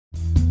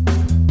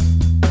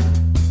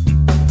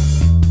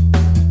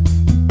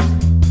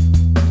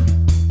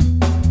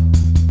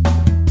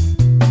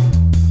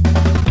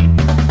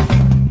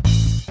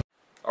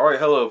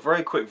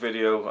very quick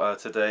video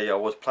today. I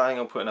was planning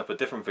on putting up a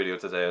different video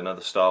today, another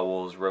Star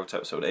Wars Road to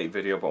Episode 8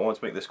 video, but I want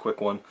to make this quick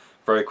one,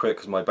 very quick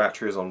because my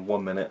battery is on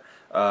 1 minute,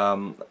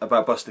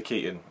 about Buster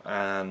Keaton,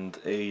 and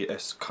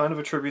it's kind of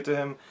a tribute to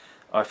him.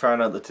 I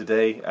found out that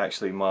today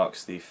actually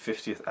marks the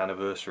 50th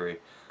anniversary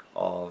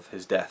of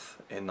his death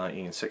in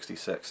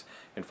 1966.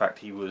 In fact,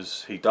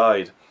 he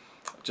died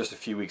just a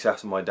few weeks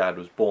after my dad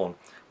was born,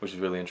 which is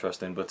really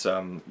interesting. But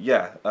and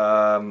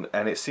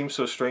it seems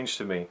so strange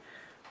to me,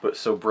 but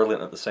so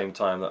brilliant at the same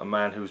time, that a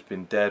man who's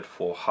been dead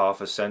for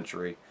half a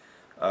century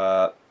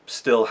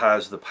still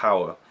has the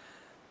power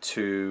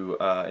to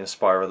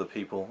inspire other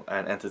people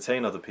and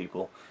entertain other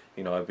people.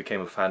 You know, I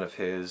became a fan of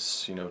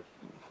his, you know,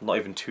 not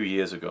even 2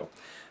 years ago.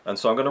 And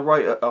so I'm going to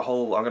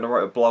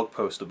write a blog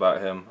post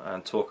about him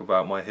and talk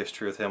about my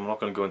history with him. I'm not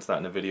going to go into that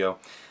in the video,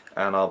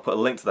 and I'll put a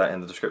link to that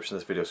in the description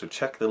of this video. So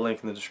check the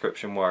link in the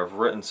description where I've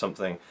written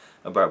something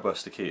about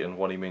Buster Keaton,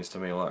 what he means to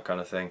me, all that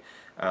kind of thing.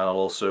 And I'll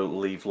also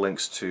leave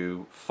links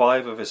to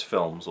 5 of his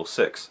films, or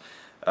 6,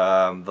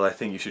 that I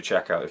think you should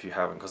check out if you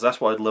haven't, because that's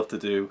what I'd love to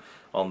do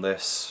on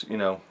this, you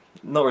know,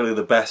 not really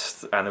the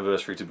best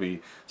anniversary to be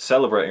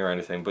celebrating or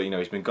anything, but you know,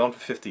 he's been gone for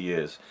 50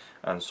 years,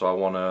 and so I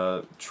want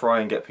to try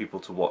and get people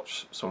to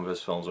watch some of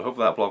his films. So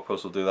hopefully that blog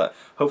post will do that,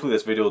 hopefully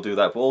this video will do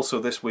that, but also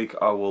this week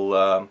I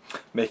will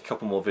make a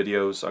couple more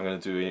videos. I'm going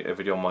to do a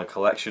video on my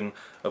collection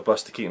of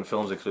Buster Keaton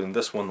films, including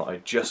this one that I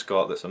just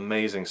got, this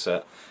amazing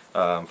set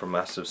from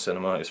Massive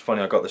Cinema. It's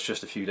funny, I got this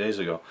just a few days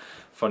ago,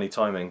 funny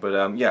timing,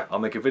 but yeah, I'll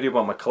make a video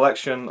about my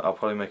collection. I'll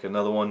probably make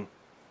another one.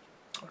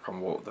 I can't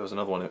remember what, there was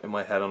another one in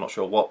my head, I'm not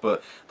sure what,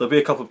 but there'll be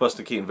a couple of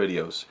Buster Keaton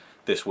videos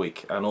this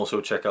week, and also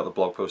check out the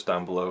blog post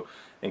down below,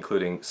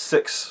 including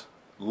 6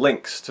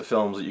 links to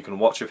films that you can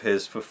watch of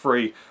his for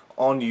free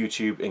on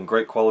YouTube in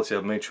great quality.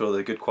 I've made sure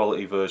they're good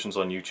quality versions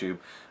on YouTube,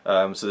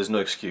 so there's no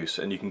excuse,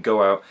 and you can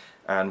go out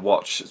and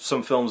watch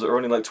some films that are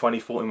only like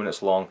 20-40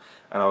 minutes long,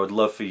 and I would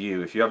love for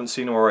you, if you haven't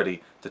seen them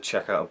already, to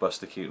check out a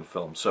Buster Keaton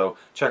film. So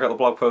check out the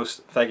blog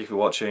post. Thank you for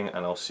watching,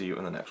 and I'll see you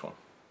in the next one.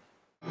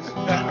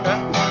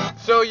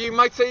 So you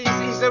might say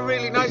he's a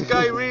really nice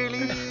guy,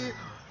 really,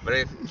 but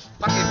if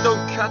fucking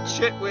don't cut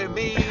shit with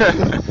me.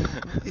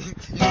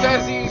 He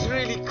says he's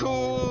really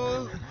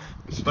cool,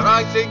 but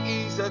I think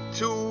he's a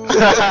tool.